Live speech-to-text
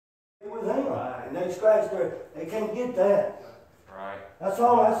Him. Right. And they scratch they can't get that. Right. That's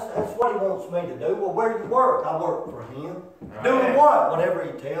all. That's what He wants me to do. Well, where do you work? I work for Him. Right. Doing what? Whatever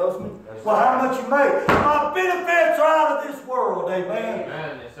He tells me. That's well, right. how much you make? My benefits are out of this world, amen.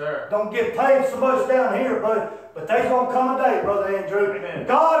 Amen. Yes, sir. Don't get paid so much down here, but there's going to come a day, Brother Andrew. Amen.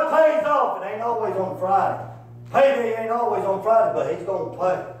 God pays off. It ain't always on Friday. Payday ain't always on Friday, but He's going to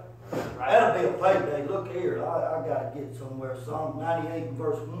pay. That'll be a payday. Look here, I got to get somewhere. Psalm 98 and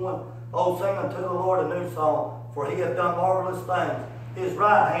verse 1. Oh, sing unto the Lord a new song, for He hath done marvelous things. His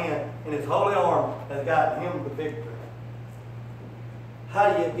right hand and His holy arm has gotten Him the victory.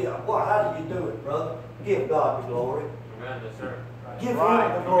 How do you do it, brother? Give God the glory. Amen. Yes, sir. Give Him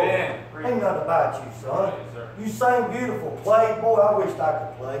the glory. Amen. Ain't nothing about you, son. Yes, You sing beautiful, play. Boy, I wished I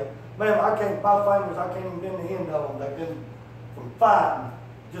could play. Man, my fingers, I can't even bend the end of them. They've been from fighting.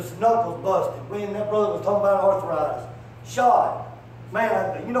 Just knuckles busted. Me and that brother was talking about arthritis. Shot.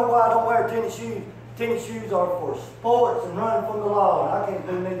 Man, you know why I don't wear tennis shoes? Tennis shoes are for sports and running from the law, and I can't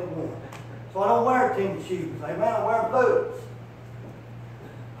do neither one. So I don't wear tennis shoes. Amen. I wear boots.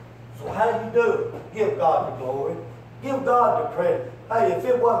 So how do you do it? Give God the glory. Give God the credit. Hey, if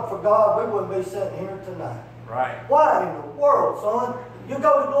it wasn't for God, we wouldn't be sitting here tonight. Right. Why in the world, son? You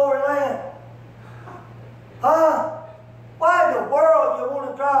go to Glory Land? Huh? Why in the world you want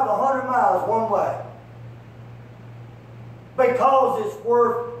to drive 100 miles one way? Because it's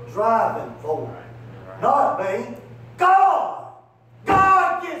worth driving for. Right. Not me. God!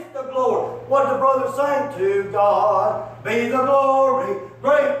 God gets the glory. What the brother saying? To God be the glory.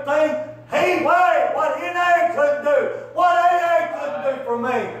 Great thing He made. What He couldn't do. What AA couldn't do for me.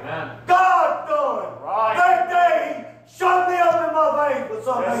 Amen. God done. Right. That day He shot me up in my veins with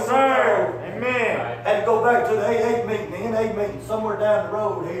something. Yes, sir. Amen. Had to go back to the AA meeting, the NA meeting, somewhere down the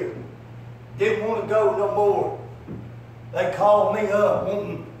road here. Didn't want to go no more. They called me up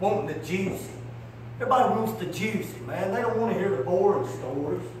wanting the juicy. Everybody wants the juicy, man. They don't want to hear the boring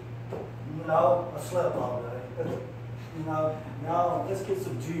stories. You know, I slept all day. You know, no, let's get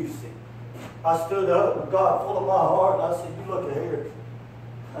some juicy. I stood up with God full of my heart, and I said, you look at here.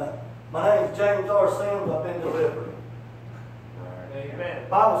 My name's James R. Sims. I've been delivered. Amen. The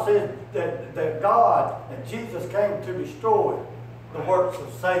Bible says that God and Jesus came to destroy the works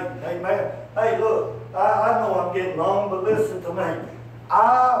of Satan. Amen. Hey, look, I know I'm getting long, but listen to me.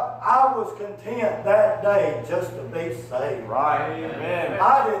 I was content that day just to be saved. Right. Amen.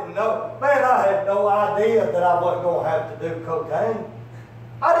 I didn't know. Man, I had no idea that I wasn't going to have to do cocaine.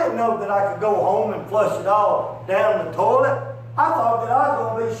 I didn't know that I could go home and flush it all down the toilet. I thought that I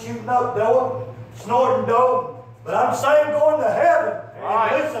was going to be shooting up dope, snorting dope. But I'm saying going to heaven.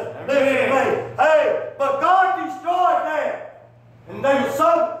 Right. And listen to me. Hey, but God destroyed that. And there was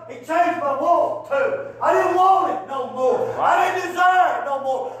something, He changed my want too. I didn't want it no more. Right. I didn't desire it no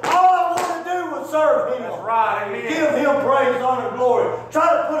more. All I wanted to do was serve Him. That's right. Amen. Give Him praise, honor, glory. Try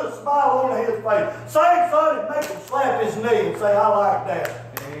to put a smile on His face. Sing something and make Him slap his knee and say, I like that.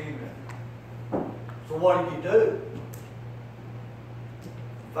 Amen. So what do?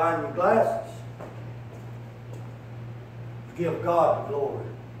 Find your glasses. Give God the glory.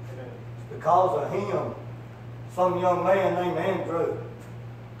 It's because of Him. Some young man named Andrew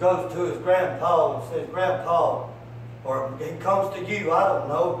goes to his grandpa and says, Grandpa, or he comes to you, I don't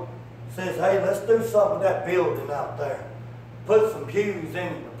know, says, hey, let's do something with that building out there. Put some pews in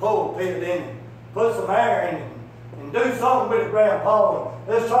it, a pulpit in it, put some air in it, and do something with it, Grandpa. And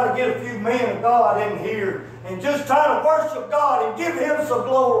let's try to get a few men of God in here and just try to worship God and give Him some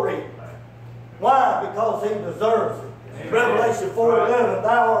glory. Why? Because He deserves it. Amen. Revelation 4:11,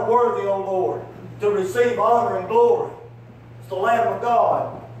 Thou art worthy, O Lord, to receive honor and glory. It's the Lamb of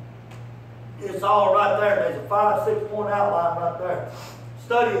God. It's all right there. There's a 5-6 point outline right there.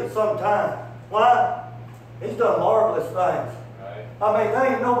 Study it sometime. Why? He's done marvelous things. Right. I mean, there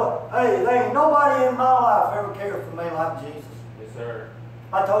ain't nobody in my life ever cared for me like Jesus. Yes, sir.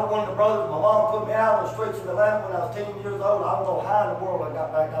 I told one of the brothers, my mom put me out on the streets of Atlanta when I was 10 years old. I don't know how in the world I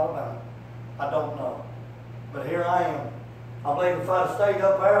got back to Alabama. I don't know. But here I am. I believe if I'd stayed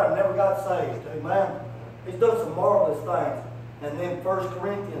up there, I never got saved. Amen. He's done some marvelous things. And then 1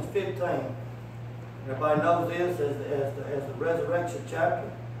 Corinthians 15. Everybody knows this as the resurrection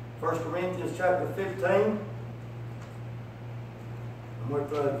chapter. 1 Corinthians chapter 15. And we're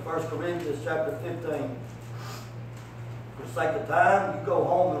through 1 Corinthians chapter 15. For the sake of time, you go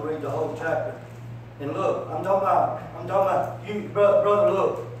home and read the whole chapter. And look, I'm talking about you, brother,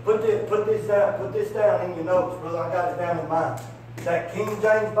 look. Put this down in your notes, brother. I got it down in mine. That King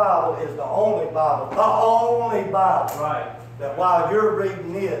James Bible is the only Bible. Right. That while you're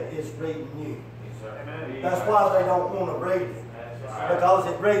reading it, it's reading you. Yes, sir. Amen. That's why they don't want to read it. That's right. Because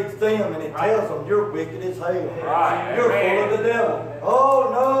it reads them and it tells them you're wicked as hell. Right. You're full of the devil. Oh,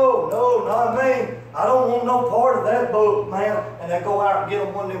 no, not me. I don't want no part of that book, man. And they go out and get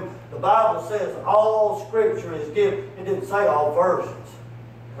them one of them. The Bible says all Scripture is given. It didn't say all versions.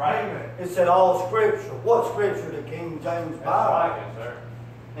 Right. It said all Scripture. What Scripture? The King James Bible. That's right, yes, sir.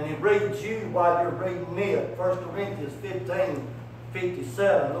 And it reads you while you're reading it. 1 Corinthians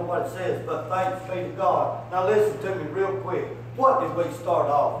 15:57. Look what it says. But thanks be to God. Now listen to me real quick. What did we start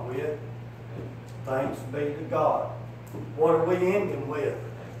off with? Thanks be to God. What are we ending with?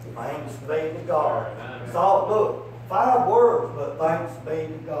 Thanks be to God. So look, 5 words, but thanks be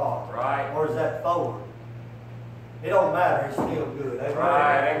to God. Right. Or is that 4? It don't matter. It's still good. Amen?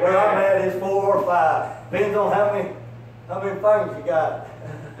 Right. Where I'm at is 4 or 5. Depends on how many things you got.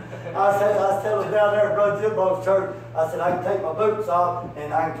 I tell them down there at Brother Jimbo's church, I said, I can take my boots off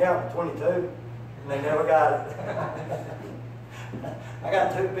and I can count to 22. And they never got it. I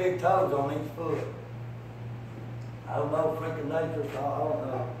got 2 big toes on each foot. I don't know, freaking nature, I don't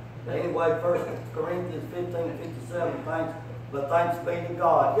know. But anyway, 1 Corinthians 15:57, thanks be to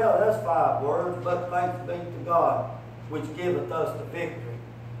God. Yeah, that's 5 words, but thanks be to God, which giveth us the victory.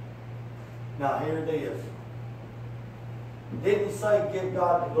 Now here it is. Didn't he say give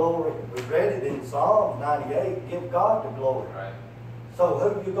God the glory? We read it in Psalm 98, give God the glory. Right. So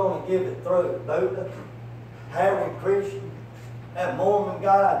who are you going to give it through? Buddha? Harry Christian? That Mormon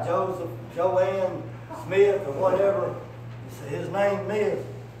guy, Joanne Smith or whatever his name is?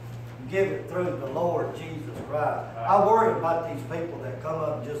 Give it through the Lord Jesus Christ. I worry about these people that come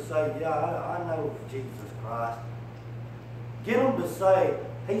up and just say, yeah, I know Jesus Christ. Get them to say,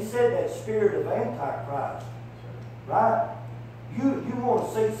 he said that spirit of Antichrist. Right? You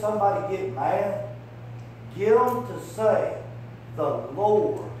want to see somebody get mad? Get them to say, the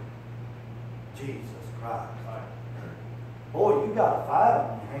Lord Jesus Christ. Boy, you got a fight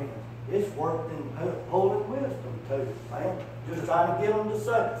on your hands. It's worth in holy wisdom too, man. Just trying to get them to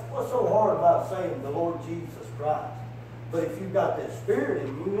say, what's so hard about saying the Lord Jesus Christ? But if you've got that spirit in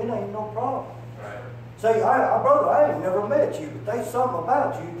you, it ain't no problem. Right. Say, brother, I ain't never met you, but there's something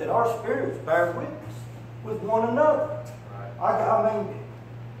about you that our spirits bear witness with one another. Right. I mean,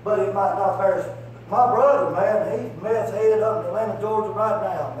 but it might not bear. My brother, man, he's meth head up in Atlanta, Georgia right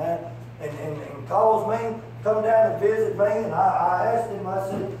now, man, and calls me, come down and visit me, and I asked him, I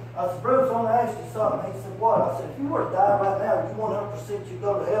said, Bruce, I want to ask you something. He said, what? I said, if you were to die right now, you 100% you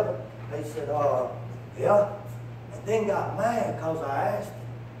go to heaven? He said, yeah. And then got mad because I asked him.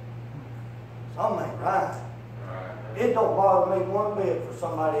 Something ain't right. It don't bother me one bit for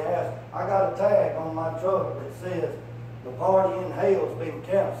somebody to ask. I got a tag on my truck that says, the party in hell's been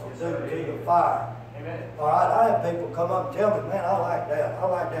canceled due to the fire. Amen. All right, I have people come up and tell me, man, I like that. I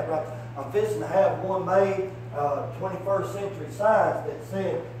like that right. I'm fixing to have one made, 21st century science that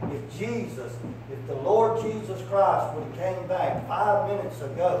said, if the Lord Jesus Christ would have came back 5 minutes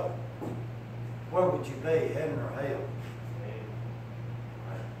ago, where would you be, heaven or hell?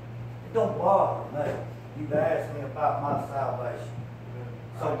 It don't bother me. You've asked me about my salvation.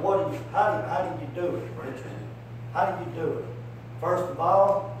 So how do you do it, Richard? How do you do it? First of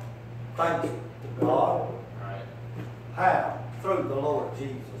all, thanks to God. Right. How? Through the Lord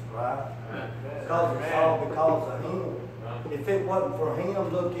Jesus Christ. Because it's all because of Him. If it wasn't for Him,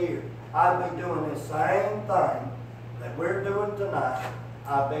 look here, I'd be doing the same thing that we're doing tonight.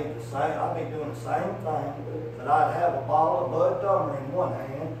 I'd be doing the same thing, but I'd have a bottle of Bud Dummer in one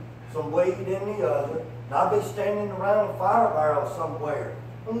hand, some weed in the other, and I'd be standing around a fire barrel somewhere.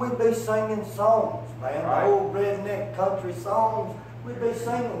 And we'd be singing songs, man. Right. The old redneck country songs. We'd be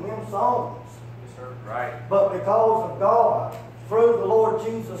singing them songs. Yes, sir. Right. But because of God, through the Lord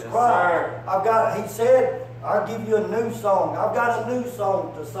Jesus Christ, Sir. He said, I'll give you a new song. I've got a new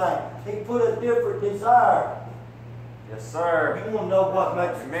song to sing. He put a different desire. Yes, sir. You want to know what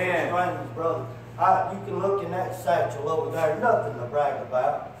makes you Amen. strange, brother? You can look in that satchel over there. Nothing to brag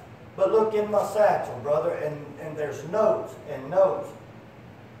about. But look in my satchel, brother, and there's notes and notes.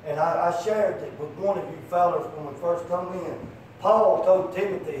 And I shared it with one of you fellas when we first come in. Paul told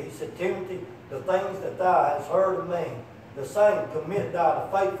Timothy, he said, Timothy, the things that thou hast heard of me, the same commit thou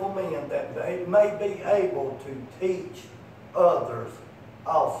to faithful men, that they may be able to teach others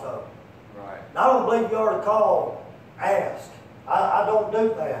also. Right. And I don't believe you ought to call, ask. I don't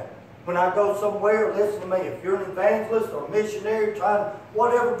do that. When I go somewhere, listen to me. If you're an evangelist or a missionary,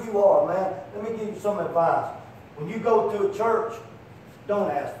 whatever you are, man, let me give you some advice. When you go to a church, don't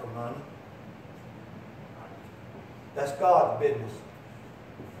ask for money. That's God's business.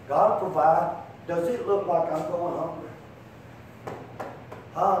 God provide. Does it look like I'm going hungry?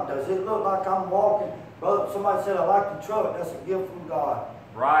 Does it look like I'm walking Brother, somebody said, I like the truck. That's a gift from God.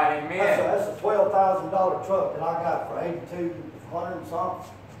 Right, amen. That's a $12,000 truck that I got for $8,200 and something.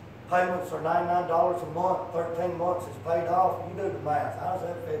 Payments are $99 a month. 13 months is paid off. You do the math. How's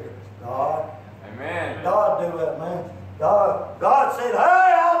that figure? God. Amen. God do that, man. God said,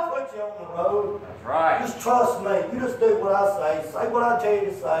 hey, I'll put you on the road. That's right. Just trust me. You just do what I say. Say what I tell you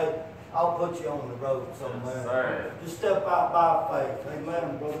to say. I'll put you on the road somewhere. Yes, sir. Just step out by faith.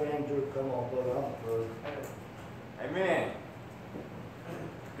 Amen. Brother Andrew, come on, brother. I'm through. Amen.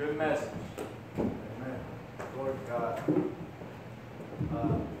 Good message. Amen. Glory to God.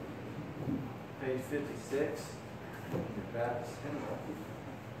 Page 56, your Baptist hymnal.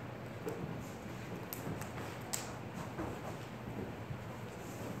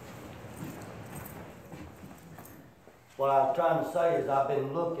 What I was trying to say is I've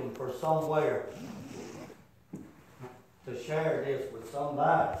been looking for somewhere to share this with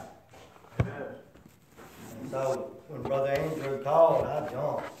somebody. Amen. And so when Brother Andrew called, I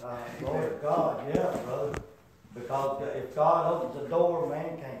jumped. Lord God, yeah, brother. Because if God opens the door,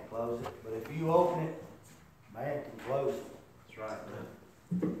 man can't close it. But if you open it, man can close it. That's right,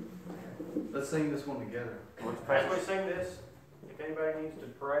 man. Let's sing this one together. Which As we page? sing this, if anybody needs to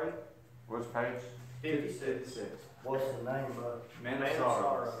pray, Which page? 56. What's the name, brother? Man Man of of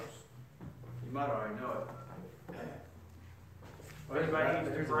Sorrows. Sorrows. You might already know it. If anybody needs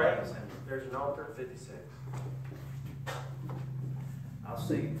to There's a pray, Baptist hymnal. there's an altar. 56. I'll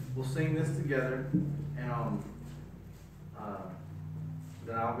sing. We'll sing this together, and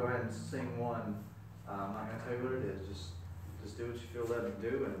then I'll go ahead and sing one. I'm not gonna tell you what it is. Just do what you feel led to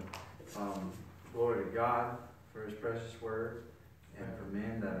do, and glory to God for His precious Word, and for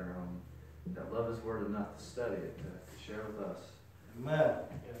men that are that love His Word enough to study it, to share with us. Amen.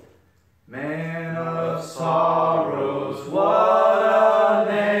 Man of sorrows, what a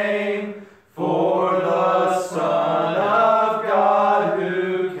name for the Son of God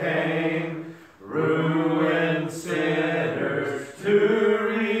who came, ruined sinners to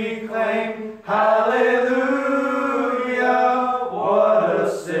reclaim. Hallelujah, what a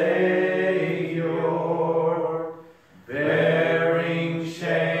Savior, bearing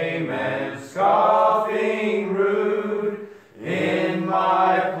shame and scoffing rude, in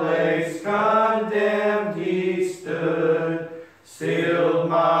my place condemned He stood, sealed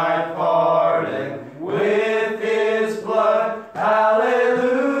my pardon with His blood.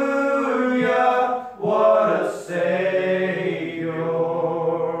 Hallelujah, what a Savior.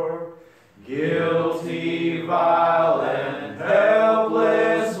 Guilty, vile, and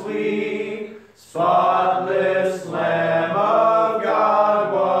helpless we, spotless Lamb of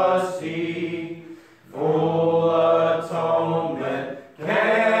God was He, full atonement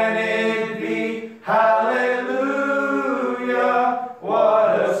can it be? Hallelujah,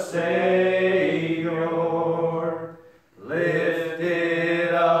 what a Savior.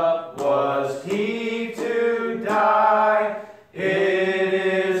 Lifted up was He to die, it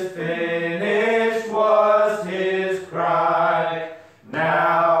is finished was His cry.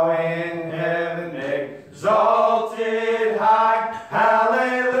 Now in heaven exalted high,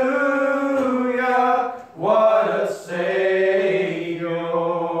 hallelujah, what a Savior.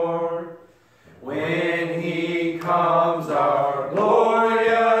 When He comes, our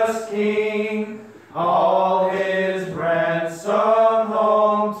glorious King, all His ransom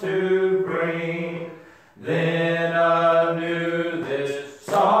home to bring, then anew this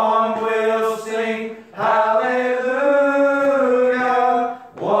song we'll sing. Hallelujah,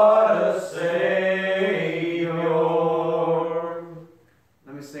 what a Savior.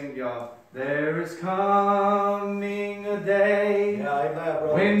 Let me sing to y'all. There is coming a day Yeah, amen,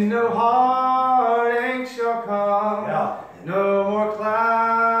 brother. when no heartache shall come, Yeah. no more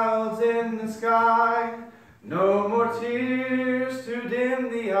clouds in the sky, no more tears to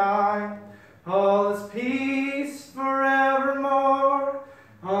dim the eye. All is peace forevermore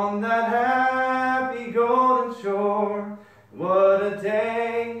on that happy golden shore. What a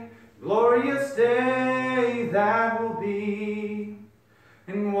day, glorious day that will be.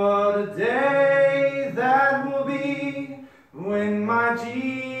 And what a day that will be when my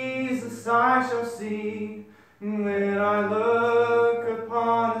Jesus I shall see. When I look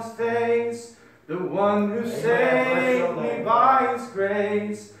upon His face, the one who saved me by His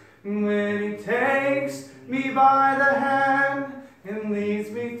grace. When He takes me by the hand and leads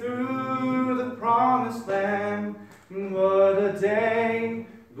me through the promised land. What a day,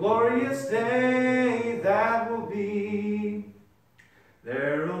 glorious day that will be.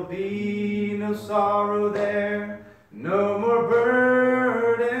 There will be no sorrow there, no more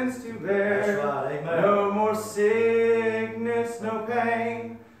burdens to bear. That's right, amen. No more sickness, no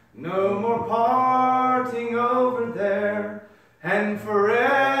pain, no more part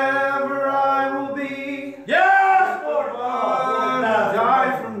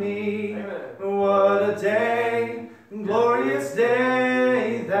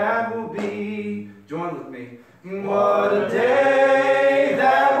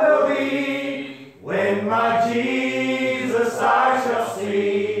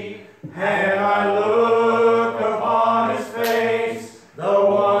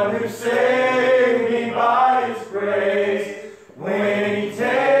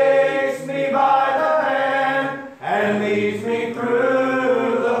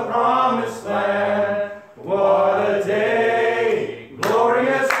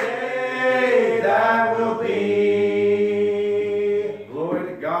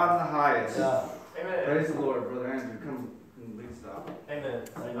right. Amen. Praise the Lord, Brother Andrew. Come and lead us out. Amen.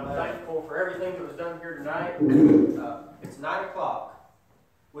 Amen. I'm thankful for everything that was done here tonight. It's 9 o'clock.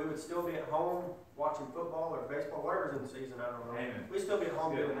 We would still be at home watching football or baseball, whatever's in the season, I don't know. Amen. We'd still be at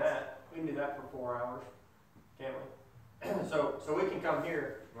home doing that. We can do that for 4 hours, can't we? So we can come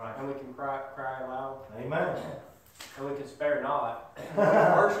here Right. and we can cry loud Amen. and we can spare not. We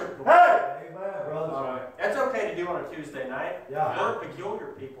can worship the Lord. Hey! Amen, brother. That's okay to do on a Tuesday night. Yeah. We're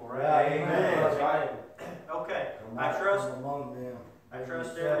peculiar people, right? Yeah, amen. That's right. Okay. I trust among them. I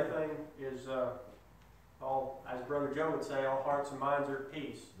trust everything is all, as Brother Joe would say, all hearts and minds are at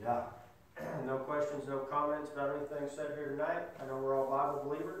peace. Yeah. No questions, no comments about anything said here tonight. I know we're all Bible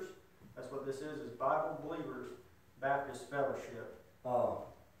believers. That's what this is Bible Believers Baptist Fellowship.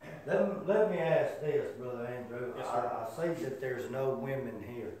 Let me ask this, Brother Andrew. Yes, sir. I see that there's no women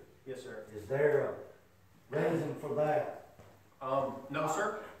here. Yes, sir. Is there a reason for that? No,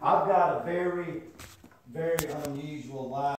 sir. I've got a very, very unusual life.